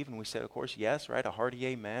you believe? And we said, of course, yes, right? A hearty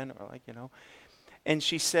amen, or And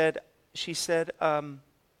she said,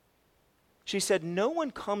 no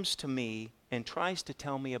one comes to me and tries to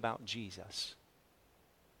tell me about Jesus.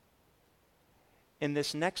 And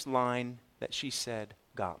this next line that she said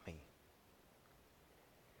got me.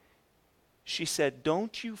 She said,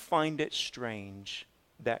 don't you find it strange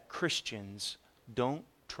that Christians don't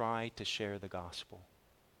try to share the gospel?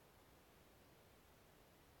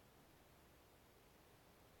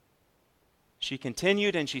 She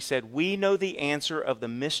continued and she said, we know the answer of the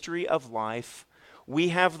mystery of life. We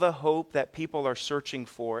have the hope that people are searching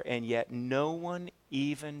for, and yet no one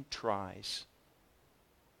even tries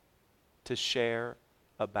to share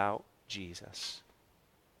about Jesus.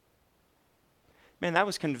 Man, that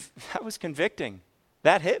was convicting.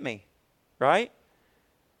 That hit me, right?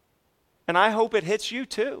 And I hope it hits you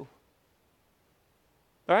too.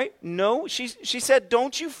 Right? No, she said,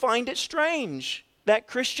 don't you find it strange that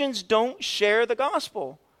Christians don't share the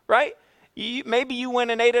gospel? Right? Maybe you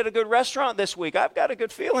went and ate at a good restaurant this week. I've got a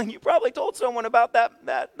good feeling you probably told someone about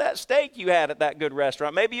that steak you had at that good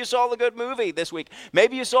restaurant. Maybe you saw a good movie this week.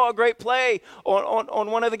 Maybe you saw a great play on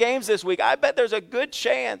one of the games this week. I bet there's a good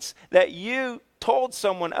chance that you told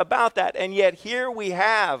someone about that. And yet here we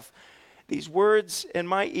have these words in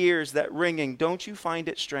my ears that ringing, don't you find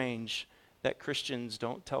it strange that Christians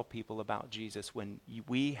don't tell people about Jesus when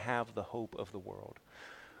we have the hope of the world?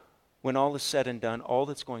 When all is said and done, all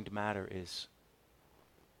that's going to matter is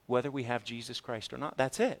whether we have Jesus Christ or not.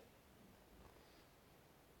 That's it.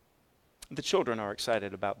 The children are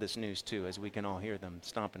excited about this news too, as we can all hear them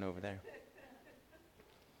stomping over there.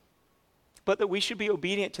 But that we should be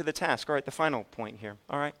obedient to the task. All right, the final point here.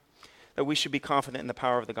 All right. That we should be confident in the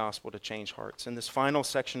power of the gospel to change hearts. In this final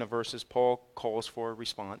section of verses, Paul calls for a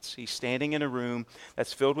response. He's standing in a room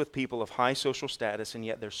that's filled with people of high social status, and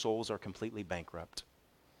yet their souls are completely bankrupt.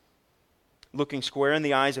 Looking square in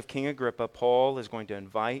the eyes of King Agrippa, Paul is going to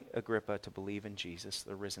invite Agrippa to believe in Jesus,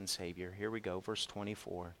 the risen Savior. Here we go, verse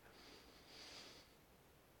 24.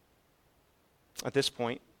 At this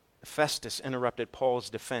point, Festus interrupted Paul's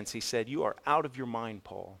defense. He said, you are out of your mind,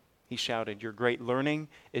 Paul. He shouted, your great learning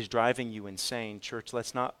is driving you insane. Church,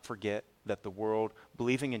 let's not forget that the world,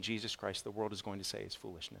 believing in Jesus Christ, the world is going to say is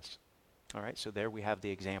foolishness. All right, so there we have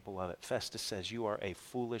the example of it. Festus says, you are a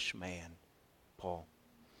foolish man, Paul.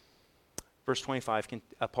 Verse 25,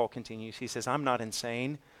 Paul continues. He says, I'm not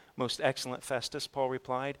insane, most excellent Festus, Paul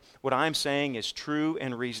replied. What I'm saying is true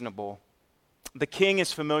and reasonable. The king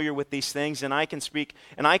is familiar with these things, and I can speak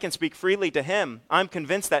freely to him. I'm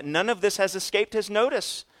convinced that none of this has escaped his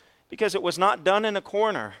notice, because it was not done in a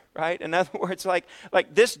corner, right? In other words, like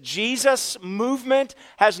this Jesus movement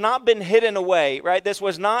has not been hidden away, right? This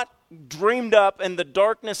was not dreamed up in the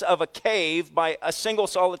darkness of a cave by a single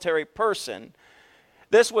solitary person.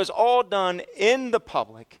 This was all done in the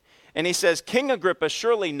public. And he says, King Agrippa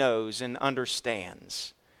surely knows and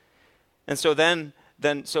understands. And so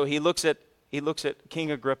so he looks at King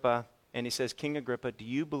Agrippa And he says, King Agrippa, do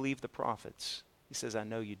you believe the prophets? He says, I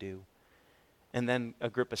know you do. And then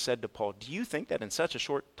Agrippa said to Paul, do you think that in such a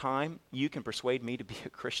short time you can persuade me to be a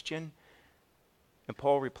Christian? And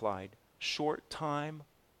Paul replied, short time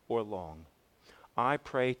or long, I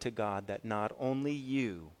pray to God that not only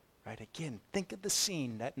you, right, again, think of the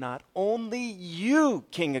scene, that not only you,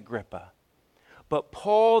 King Agrippa, but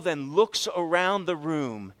Paul then looks around the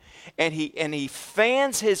room and he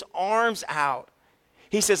fans his arms out.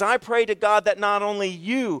 He says, I pray to God that not only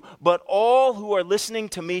you, but all who are listening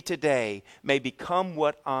to me today may become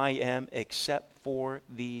what I am except for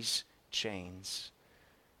these chains.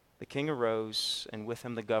 The king arose, and with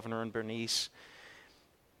him the governor and Bernice,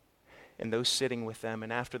 and those sitting with them.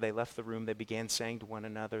 And after they left the room, they began saying to one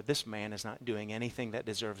another, this man is not doing anything that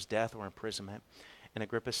deserves death or imprisonment. And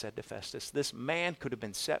Agrippa said to Festus, this man could have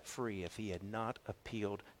been set free if he had not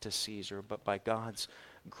appealed to Caesar. But by God's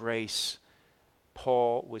grace,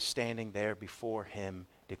 Paul was standing there before him,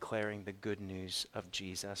 declaring the good news of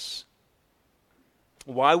Jesus.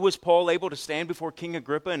 Why was Paul able to stand before King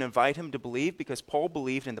Agrippa and invite him to believe? Because Paul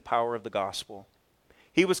believed in the power of the gospel.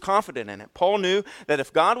 He was confident in it. Paul knew that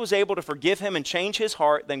if God was able to forgive him and change his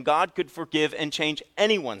heart, then God could forgive and change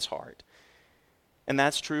anyone's heart. And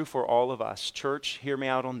that's true for all of us. Church, hear me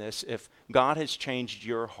out on this. If God has changed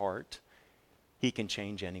your heart, he can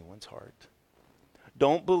change anyone's heart.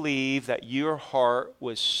 Don't believe that your heart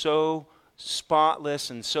was so spotless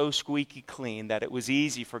and so squeaky clean that it was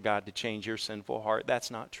easy for God to change your sinful heart. That's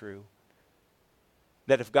not true.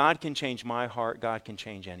 That if God can change my heart, God can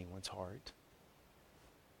change anyone's heart.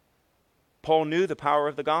 Paul knew the power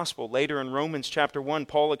of the gospel. Later in Romans chapter 1,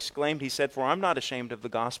 Paul exclaimed, he said, for I'm not ashamed of the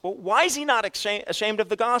gospel. Why is he not ashamed of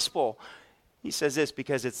the gospel? He says this,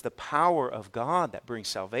 because it's the power of God that brings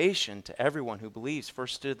salvation to everyone who believes,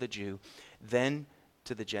 first to the Jew, then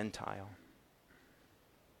to the Gentile.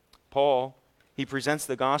 Paul, he presents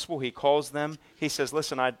the gospel, he calls them, he says,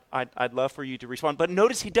 listen, I'd love for you to respond. But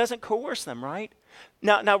notice he doesn't coerce them, right?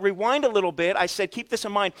 Now rewind a little bit. I said, keep this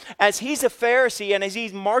in mind. As he's a Pharisee and as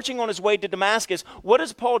he's marching on his way to Damascus, what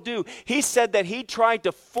does Paul do? He said that he tried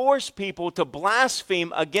to force people to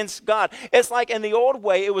blaspheme against God. It's like in the old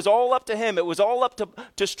way, it was all up to him. It was all up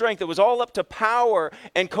to strength. It was all up to power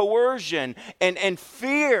and coercion and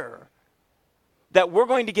fear. That we're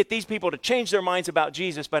going to get these people to change their minds about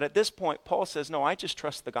Jesus. But at this point, Paul says, no, I just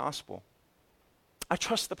trust the gospel. I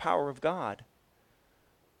trust the power of God.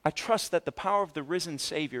 I trust that the power of the risen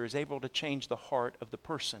Savior is able to change the heart of the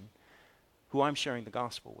person who I'm sharing the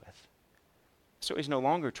gospel with. So he's no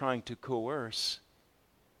longer trying to coerce.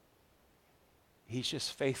 He's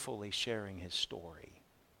just faithfully sharing his story.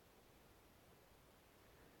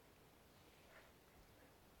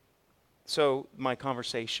 So my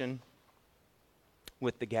conversation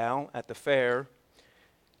with the gal at the fair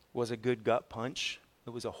was a good gut punch. It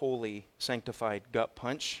was a holy, sanctified gut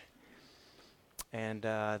punch. And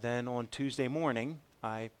then on Tuesday morning,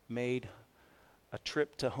 I made a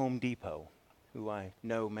trip to Home Depot, who I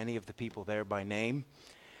know many of the people there by name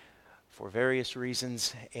for various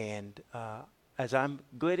reasons. And as I'm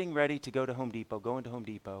getting ready to go to Home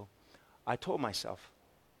Depot, I told myself,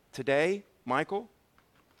 today, Michael,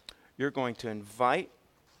 you're going to invite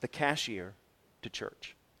the cashier to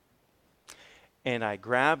church. And I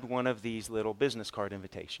grabbed one of these little business card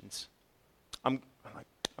invitations. I'm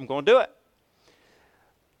going to do it.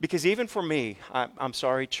 Because even for me, I'm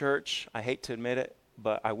sorry, church, I hate to admit it,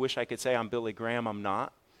 but I wish I could say I'm Billy Graham. I'm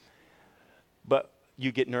not. But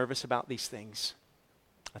you get nervous about these things.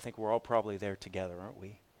 I think we're all probably there together, aren't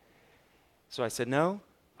we? So I said, no,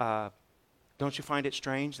 don't you find it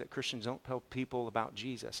strange that Christians don't tell people about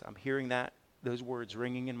Jesus? I'm hearing those words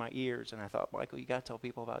ringing in my ears, and I thought, Michael, you got to tell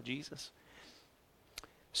people about Jesus.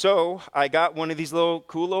 So I got one of these cool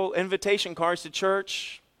little invitation cards to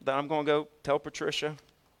church that I'm going to go tell Patricia,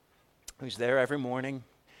 who's there every morning.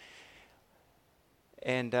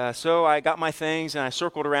 And so I got my things, and I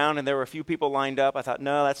circled around, and there were a few people lined up. I thought,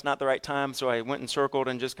 no, that's not the right time, so I went and circled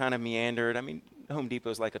and just kind of meandered. I mean, Home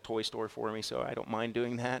Depot is like a toy store for me, so I don't mind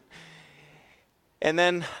doing that. And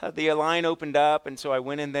then the line opened up, and so I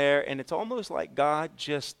went in there, and it's almost like God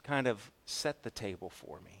just kind of set the table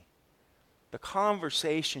for me. The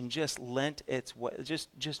conversation just lent its way,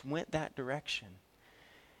 just went that direction.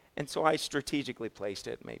 And so I strategically placed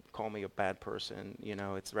it. Maybe call me a bad person,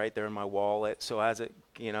 it's right there in my wallet. So as it,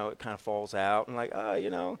 it kind of falls out, and like,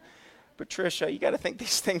 Patricia, you got to think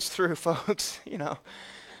these things through, folks, All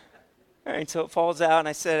right, so it falls out, and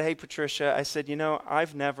I said, hey, Patricia,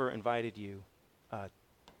 I've never invited you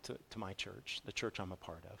to my church, the church I'm a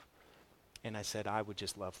part of. And I said, I would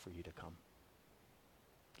just love for you to come.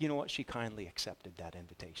 You know what? She kindly accepted that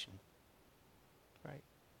invitation. right?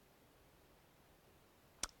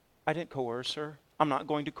 I didn't coerce her. I'm not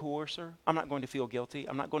going to coerce her. I'm not going to feel guilty.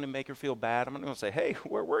 I'm not going to make her feel bad. I'm not going to say, hey,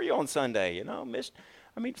 where were you on Sunday? You know,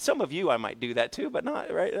 I mean, some of you I might do that too, but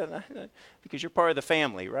not, right? Because you're part of the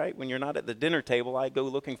family, right? When you're not at the dinner table, I go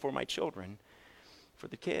looking for my children, for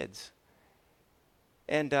the kids.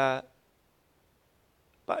 And, but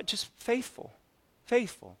just faithful,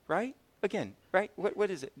 right? Again, right?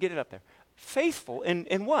 What is it? Get it up there. Faithful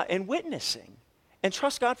in what? In witnessing. And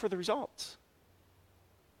trust God for the results.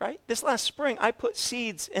 Right? This last spring, I put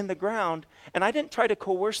seeds in the ground, and I didn't try to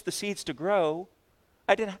coerce the seeds to grow.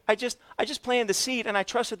 I just planted the seed, and I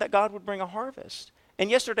trusted that God would bring a harvest. And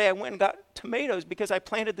yesterday, I went and got tomatoes because I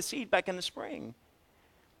planted the seed back in the spring.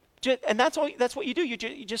 And that's what you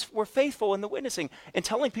do. We're faithful in the witnessing and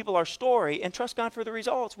telling people our story, and trust God for the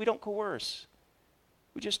results. We don't coerce.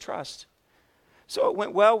 We just trust. So it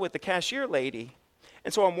went well with the cashier lady,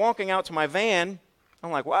 and so I'm walking out to my van. I'm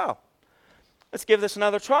like, wow. Let's give this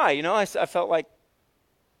another try. You know, I felt like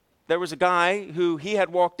there was a guy who he had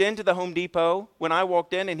walked into the Home Depot when I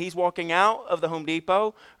walked in, and he's walking out of the Home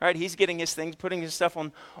Depot. Right, he's getting his things, putting his stuff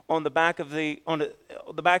on the back of the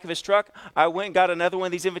back of his truck. I went and got another one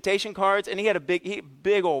of these invitation cards, and he had a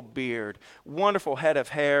big old beard, wonderful head of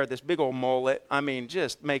hair, this big old mullet. I mean,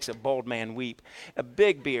 just makes a bald man weep. A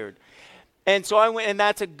big beard. And so I went, and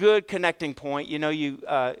that's a good connecting point. You know, you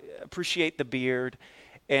appreciate the beard.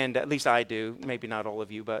 And at least I do, maybe not all of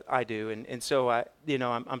you, but I do. And so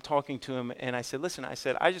I'm talking to him, and I said, listen, I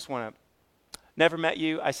said, I just want to, never met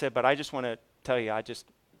you. I said, but I just want to tell you, I just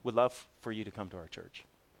would love for you to come to our church.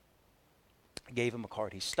 I gave him a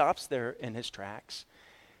card. He stops there in his tracks.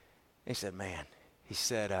 He said, man, he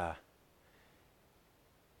said,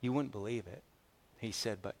 you wouldn't believe it. He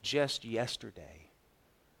said, but just yesterday,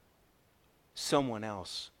 someone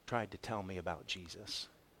else tried to tell me about Jesus.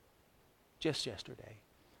 Just yesterday.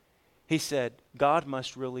 He said, God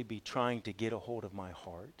must really be trying to get a hold of my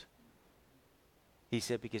heart. He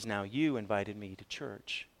said, because now you invited me to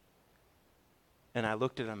church. And I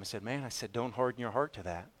looked at him and said, man, I said, don't harden your heart to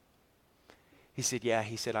that. He said, yeah.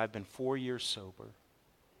 He said, I've been 4 years sober.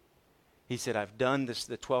 He said, I've done the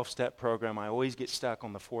 12-step program. I always get stuck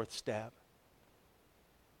on the 4th step.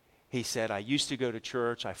 He said, I used to go to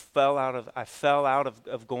church. I fell out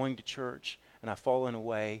of going to church, and I've fallen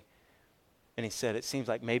away. And he said, it seems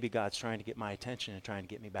like maybe God's trying to get my attention and trying to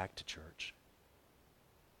get me back to church.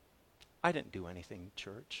 I didn't do anything in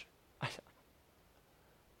church. I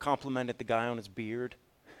complimented the guy on his beard.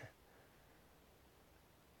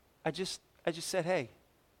 I just said, hey,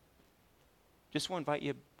 just want to invite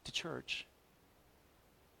you to church.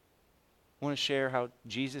 I want to share how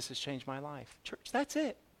Jesus has changed my life. Church, that's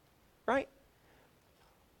it, right?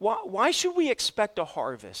 Why should we expect a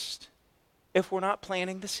harvest if we're not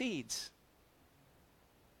planting the seeds?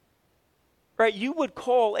 Right, you would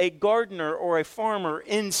call a gardener or a farmer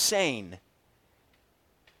insane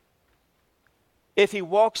if he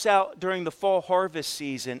walks out during the fall harvest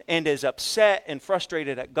season and is upset and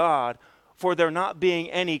frustrated at God for there not being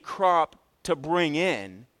any crop to bring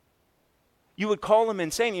in. You would call him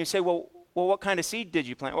insane. You say, well, what kind of seed did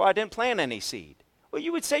you plant? Well, I didn't plant any seed. Well,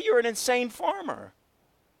 you would say you're an insane farmer.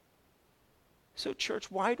 So,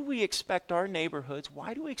 church, why do we expect our neighborhoods,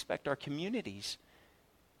 why do we expect our communities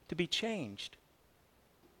to be changed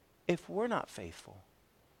if we're not faithful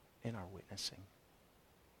in our witnessing?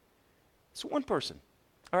 So one person.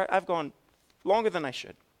 All right, I've gone longer than I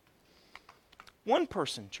should. One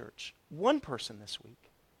person, church. One person this week.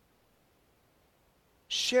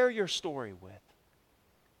 Share your story with.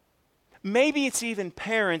 Maybe it's even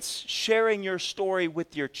parents sharing your story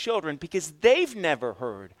with your children because they've never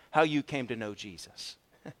heard how you came to know Jesus.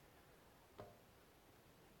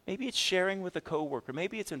 Maybe it's sharing with a coworker.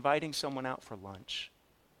 Maybe it's inviting someone out for lunch.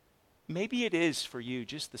 Maybe it is for you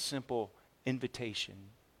just the simple invitation.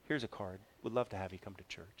 Here's a card. Would love to have you come to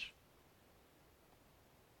church.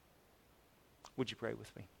 Would you pray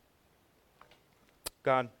with me?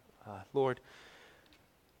 God, Lord,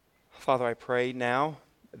 Father, I pray now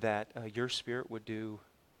that your Spirit would do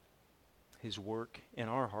his work in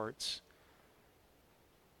our hearts.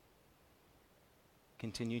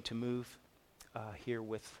 Continue to move here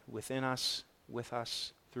within us, with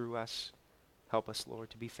us, through us. Help us, Lord,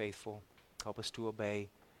 to be faithful. Help us to obey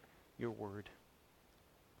your word.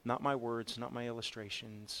 Not my words, not my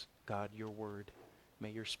illustrations. God, your word. May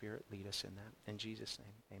your Spirit lead us in that. In Jesus'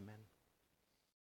 name, amen.